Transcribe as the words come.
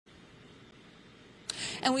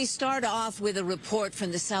And we start off with a report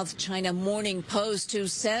from the South China Morning Post, who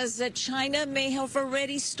says that China may have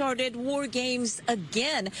already started war games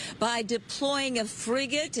again by deploying a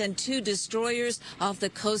frigate and 2 destroyers off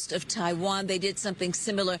the coast of Taiwan. They did something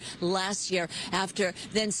similar last year after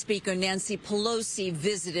then Speaker Nancy Pelosi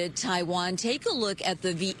visited Taiwan. Take a look at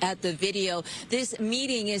the video. This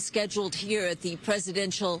meeting is scheduled here at the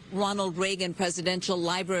Ronald Reagan Presidential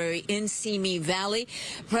Library in Simi Valley.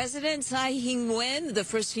 President Tsai and McCarthy, the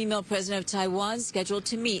first female president of Taiwan, scheduled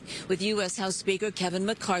to meet with U.S. House Speaker Kevin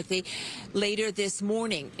McCarthy later this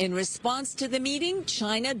morning. In response to the meeting,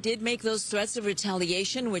 China did make those threats of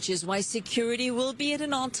retaliation, which is why security will be at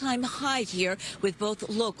an all-time high here with both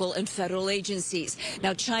local and federal agencies.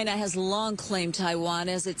 Now, China has long claimed Taiwan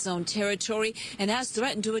as its own territory and has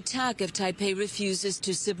threatened to attack if Taipei refuses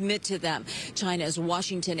to submit to them. China's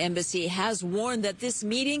Washington embassy has warned that this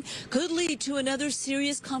meeting could lead to another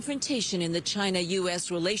serious confrontation in the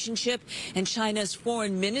China-U.S. relationship, and China's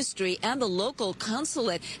foreign ministry and the local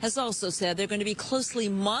consulate has also said they're going to be closely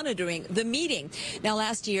monitoring the meeting. Now,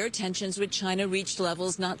 last year, tensions with China reached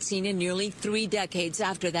levels not seen in nearly 3 decades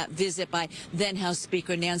after that visit by then-House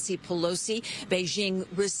Speaker Nancy Pelosi. Beijing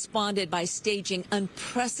responded by staging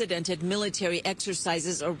unprecedented military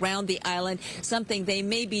exercises around the island, something they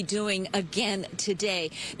may be doing again today.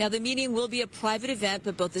 Now, the meeting will be a private event,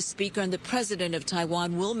 but both the Speaker and the President of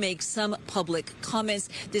Taiwan will make some public comments.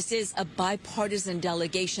 This is a bipartisan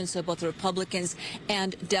delegation, so both Republicans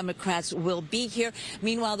and Democrats will be here.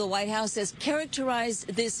 Meanwhile, the White House has characterized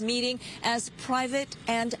this meeting as private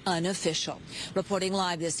and unofficial. Reporting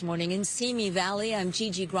live this morning in Simi Valley, I'm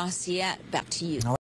Gigi Graciette. Back to you.